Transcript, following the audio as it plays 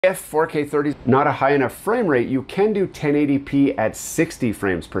If 4K 30 is not a high enough frame rate, you can do 1080p at 60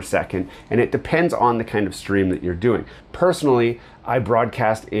 frames per second, and it depends on the kind of stream that you're doing. Personally, I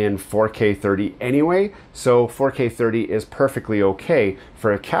broadcast in 4K 30 anyway, so 4K 30 is perfectly okay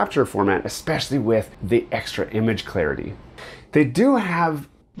for a capture format, especially with the extra image clarity. They do have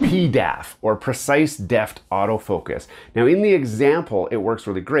PDAF, or precise depth autofocus. Now in the example, it works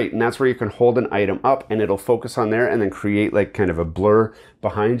really great, and that's where you can hold an item up and it'll focus on there and then create like kind of a blur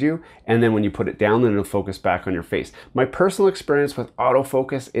behind you, and then when you put it down, then it'll focus back on your face. My personal experience with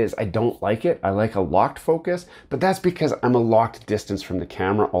autofocus is I don't like it. I like a locked focus, but that's because I'm a locked distance from the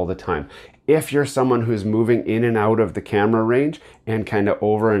camera all the time. If you're someone who's moving in and out of the camera range and kind of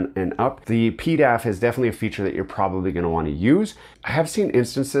over and up, the PDAF is definitely a feature that you're probably going to want to use. I have seen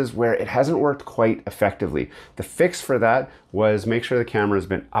instances where it hasn't worked quite effectively. The fix for that was make sure the camera has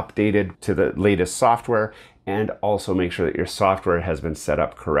been updated to the latest software, and also make sure that your software has been set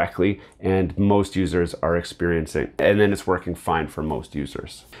up correctly, and most users are experiencing, and then it's working fine for most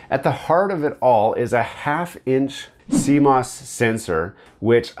users. At the heart of it all is a 1/2 inch CMOS sensor,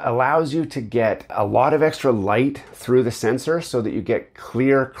 which allows you to get a lot of extra light through the sensor so that you get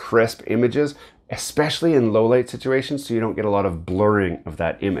clear, crisp images, especially in low light situations, so you don't get a lot of blurring of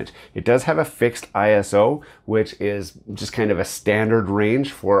that image. It does have a fixed ISO, which is just kind of a standard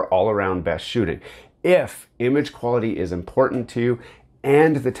range for all around best shooting. If image quality is important to you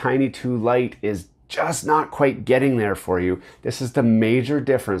and the Tiny 2 Lite is just not quite getting there for you, this is the major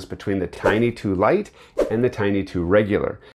difference between the Tiny 2 Lite and the Tiny 2 Regular.